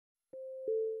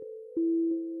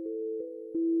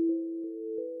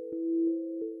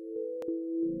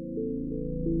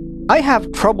I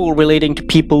have trouble relating to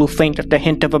people who faint at the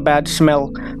hint of a bad smell.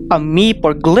 A meep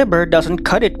or glibber doesn't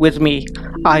cut it with me.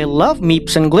 I love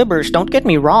meeps and glibbers, don't get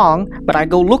me wrong, but I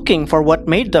go looking for what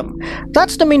made them.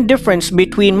 That's the main difference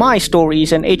between my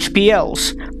stories and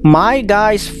HPL's. My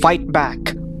guys fight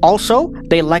back. Also,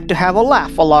 they like to have a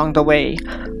laugh along the way.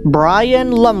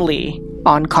 Brian Lumley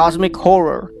on Cosmic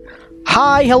Horror.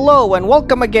 Hi, hello, and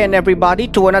welcome again everybody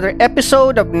to another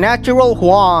episode of Natural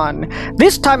Juan.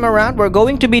 This time around we're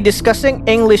going to be discussing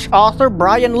English author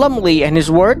Brian Lumley and his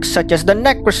works such as the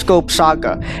Necroscope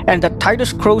Saga and the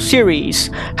Titus Crow series.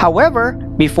 However,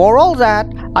 before all that,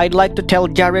 I'd like to tell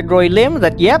Jared Roi Lim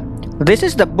that yep, this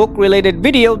is the book-related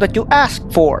video that you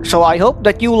asked for, so I hope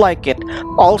that you like it.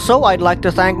 Also, I'd like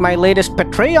to thank my latest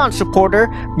Patreon supporter,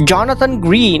 Jonathan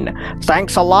Greene.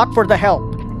 Thanks a lot for the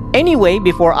help. Anyway,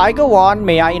 before I go on,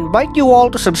 may I invite you all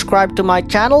to subscribe to my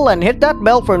channel and hit that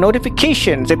bell for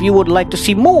notifications if you would like to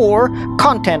see more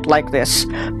content like this.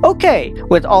 Okay,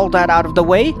 with all that out of the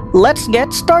way, let's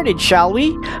get started, shall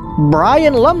we?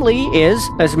 Brian Lumley is,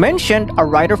 as mentioned, a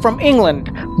writer from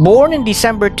England. Born in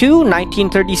December 2,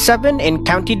 1937 in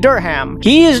County Durham.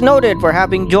 He is noted for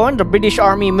having joined the British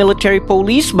Army Military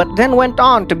Police but then went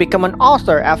on to become an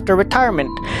author after retirement.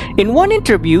 In one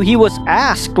interview, he was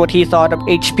asked what he thought of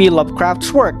H.P.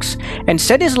 Lovecraft's works, and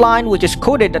said his line, which is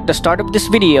quoted at the start of this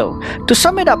video. To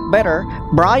sum it up better,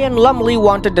 Brian Lumley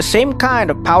wanted the same kind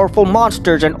of powerful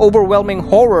monsters and overwhelming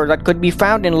horror that could be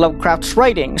found in Lovecraft's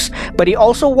writings, but he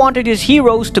also wanted his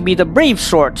heroes to be the brave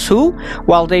sorts who,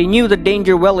 while they knew the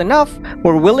danger well enough,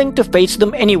 were willing to face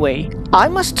them anyway. I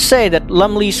must say that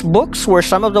Lumley's books were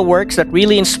some of the works that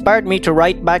really inspired me to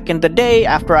write back in the day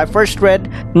after I first read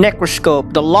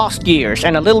Necroscope, The Lost Years,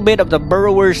 and a little bit of The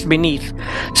Burrowers Beneath.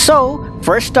 So,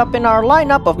 first up in our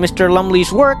lineup of Mr.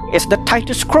 Lumley's work is the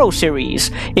Titus Crow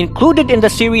series. Included in the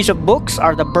series of books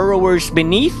are The Burrowers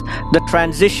Beneath, The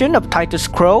Transition of Titus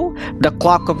Crow, The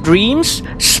Clock of Dreams,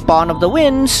 Spawn of the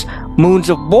Winds, Moons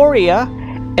of Borea,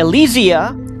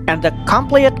 Elysia, and The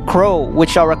Compleat Crow,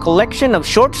 which are a collection of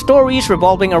short stories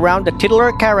revolving around the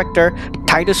titular character,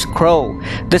 Titus Crow.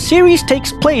 The series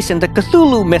takes place in the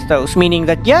Cthulhu mythos, meaning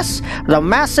that yes, the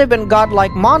massive and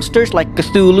godlike monsters like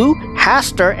Cthulhu,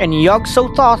 Hastur, and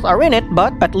Yog-Sothoth are in it,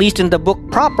 but, at least in the book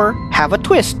proper, have a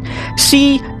twist.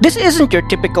 See, this isn't your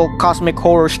typical cosmic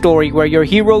horror story where your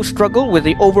heroes struggle with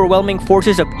the overwhelming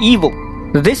forces of evil.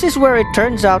 This is where it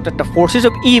turns out that the forces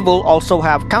of evil also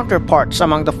have counterparts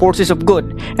among the forces of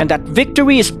good, and that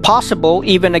victory is possible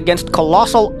even against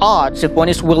colossal odds if one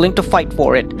is willing to fight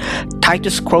for it.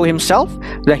 Titus Crow himself,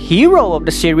 the hero of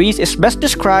the series, is best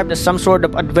described as some sort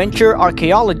of adventure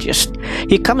archaeologist.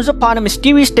 He comes upon a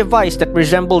mysterious device that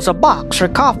resembles a box or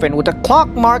coffin with a clock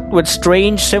marked with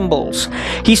strange symbols.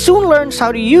 He soon learns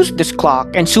how to use this clock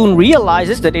and soon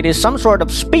realizes that it is some sort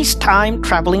of space-time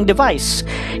traveling device.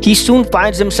 He soon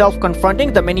finds himself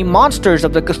confronting the many monsters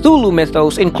of the Cthulhu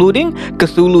mythos, including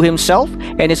Cthulhu himself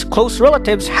and his close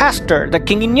relatives Hastur, the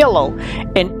King in Yellow,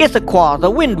 and Ithaquah,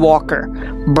 the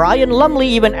Windwalker. Brian Lumley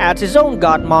even adds his own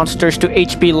god monsters to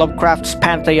H.P. Lovecraft's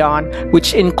pantheon,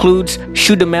 which includes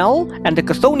Shudamel and the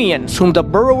Chthonians, whom The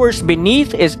Burrowers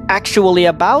Beneath is actually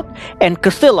about, and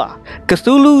Cthulhu,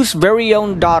 Cthulhu's very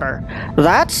own daughter.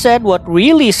 That said, what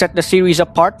really set the series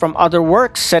apart from other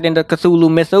works set in the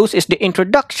Cthulhu mythos is the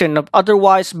introduction of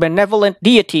otherwise benevolent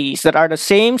deities that are the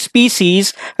same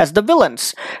species as the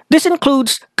villains. This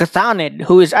includes Cthanid,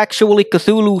 who is actually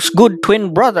Cthulhu's good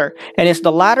twin brother and is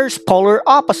the latter's polar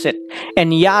opposite,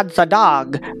 and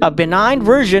Yad-Thadag, a benign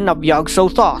version of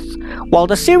Yog-Sothoth. While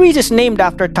the series is named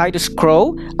after Titus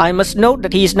Crow, I must note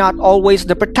that he is not always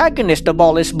the protagonist of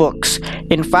all his books.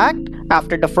 In fact,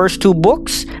 after the first two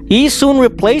books, he is soon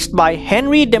replaced by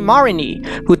Henry de Marigny,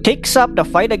 who takes up the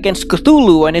fight against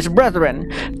Cthulhu and his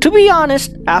brethren. To be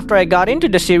honest, after I got into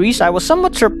the series, I was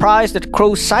somewhat surprised that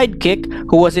Crow's sidekick,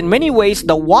 who was in many ways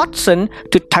the Watson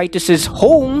to Titus's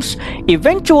Holmes,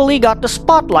 eventually got the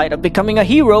spotlight of becoming a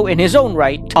hero in his own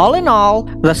right. All in all,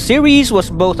 the series was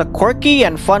both a quirky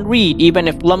and fun read, even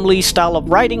if Lumley's style of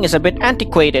writing is a bit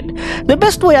antiquated. The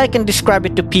best way I can describe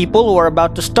it to people who are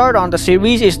about to start on the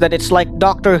series is that it's like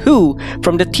Doctor Who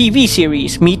from the TV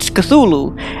series meets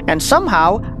Cthulhu, and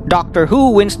somehow Doctor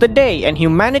Who wins the day and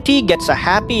humanity gets a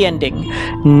happy ending.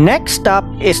 Next up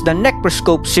is the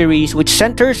Necroscope series, which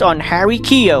centers on Harry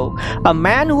Keogh, a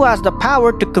man who has the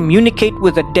power to communicate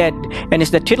with the dead and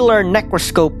is the titular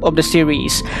necroscope of the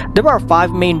series. There are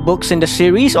 5 main books in the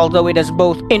series, although it has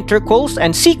both interquels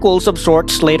and sequels of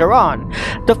sorts later on.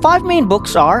 The 5 main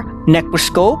books are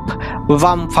Necroscope,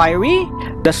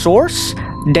 Vampyre, The Source,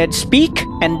 Dead Speak,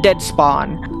 and Dead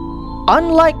Spawn.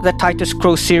 Unlike the Titus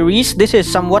Crow series, this is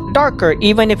somewhat darker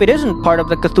even if it isn't part of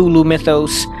the Cthulhu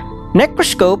mythos.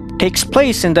 Necroscope takes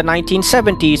place in the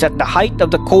 1970s at the height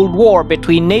of the Cold War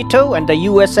between NATO and the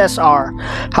USSR.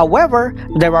 However,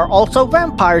 there are also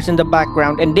vampires in the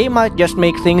background, and they might just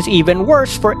make things even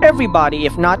worse for everybody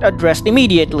if not addressed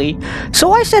immediately.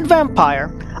 So I said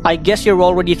vampire. I guess you're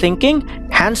already thinking,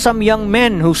 handsome young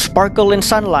men who sparkle in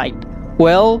sunlight.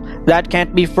 Well, that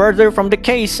can't be further from the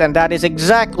case, and that is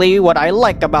exactly what I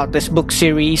like about this book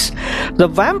series. The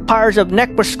vampires of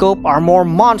Necroscope are more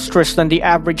monstrous than the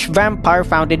average vampire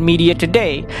found in media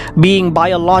today, being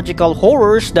biological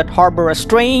horrors that harbor a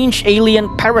strange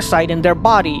alien parasite in their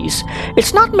bodies.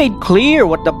 It's not made clear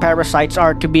what the parasites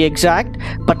are to be exact,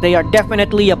 but they are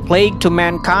definitely a plague to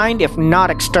mankind if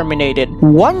not exterminated.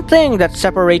 One thing that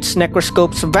separates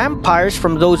Necroscope's vampires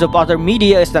from those of other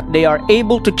media is that they are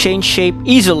able to change shape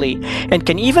easily, and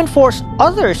can even force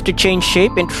others to change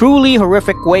shape in truly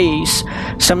horrific ways.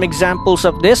 Some examples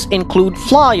of this include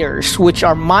flyers, which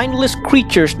are mindless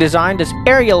creatures designed as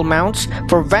aerial mounts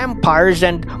for vampires,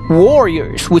 and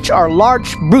warriors, which are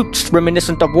large brutes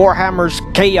reminiscent of Warhammer's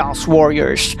Chaos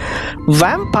Warriors.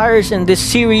 Vampires in this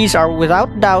series are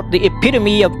without doubt the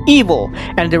epitome of evil,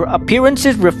 and their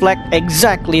appearances reflect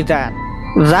exactly that.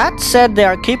 That said, they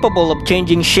are capable of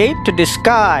changing shape to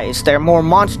disguise their more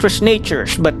monstrous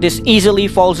natures, but this easily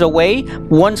falls away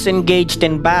once engaged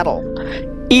in battle.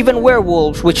 Even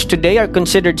werewolves, which today are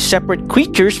considered separate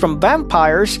creatures from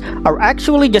vampires, are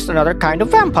actually just another kind of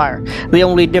vampire. The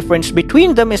only difference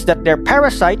between them is that their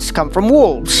parasites come from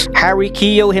wolves. Harry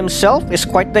Keogh himself is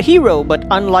quite the hero, but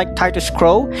unlike Titus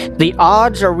Crow, the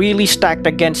odds are really stacked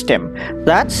against him.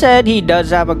 That said, he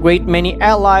does have a great many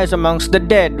allies amongst the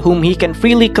dead whom he can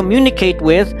freely communicate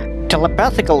with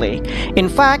telepathically. In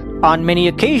fact, on many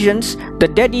occasions, the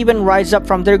dead even rise up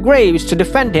from their graves to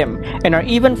defend him, and are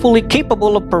even fully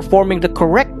capable of performing the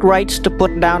correct rites to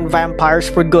put down vampires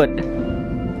for good.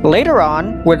 Later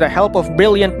on, with the help of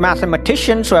brilliant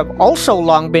mathematicians who have also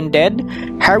long been dead,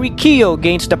 Harry Keogh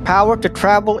gains the power to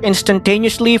travel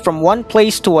instantaneously from one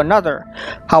place to another.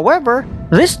 However,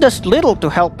 this does little to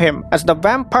help him, as the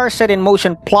vampire set in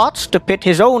motion plots to pit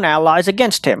his own allies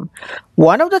against him.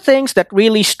 One of the things that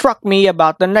really struck me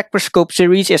about the Necroscope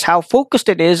series is how focused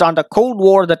it is on the Cold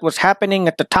War that was happening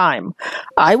at the time.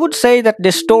 I would say that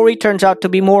this story turns out to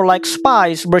be more like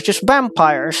spies versus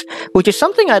vampires, which is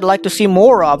something I'd like to see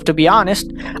more of, to be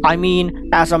honest. I mean,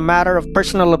 as a matter of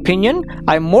personal opinion,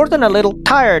 I'm more than a little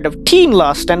tired of teen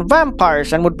lust and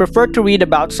vampires and would prefer to read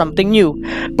about something new.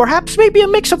 Perhaps maybe a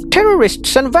mix of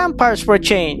terrorists and vampires for a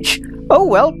change. Oh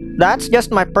well, that's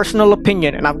just my personal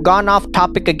opinion, and I've gone off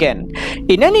topic again.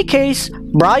 In any case,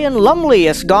 Brian Lumley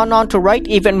has gone on to write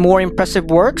even more impressive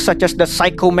works such as the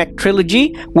Psychomech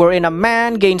trilogy, wherein a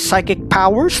man gains psychic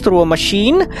powers through a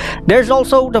machine. There's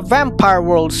also the Vampire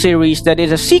World series that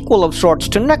is a sequel of sorts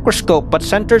to Necroscope but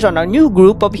centers on a new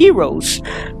group of heroes.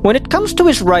 When it comes to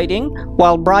his writing,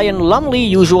 while Brian Lumley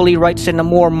usually writes in a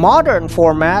more modern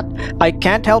format, I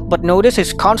can't help but notice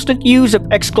his constant use of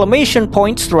exclamation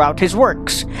points throughout his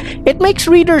works. It makes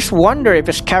readers wonder if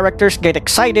his characters get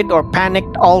excited or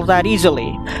panicked all that easily.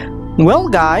 Well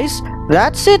guys,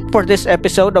 that's it for this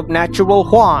episode of Natural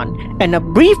Juan, and a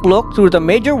brief look through the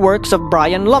major works of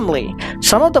Brian Lumley,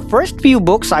 some of the first few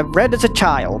books I've read as a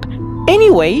child.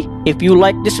 Anyway, if you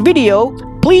like this video,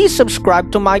 please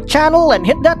subscribe to my channel and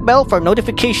hit that bell for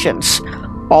notifications.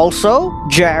 Also,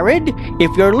 Jared,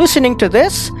 if you're listening to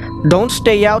this, don't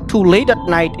stay out too late at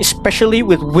night, especially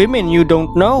with women you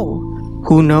don't know.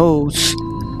 Who knows?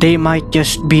 They might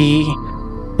just be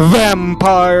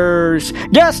vampires!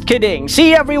 Just kidding!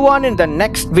 See everyone in the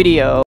next video!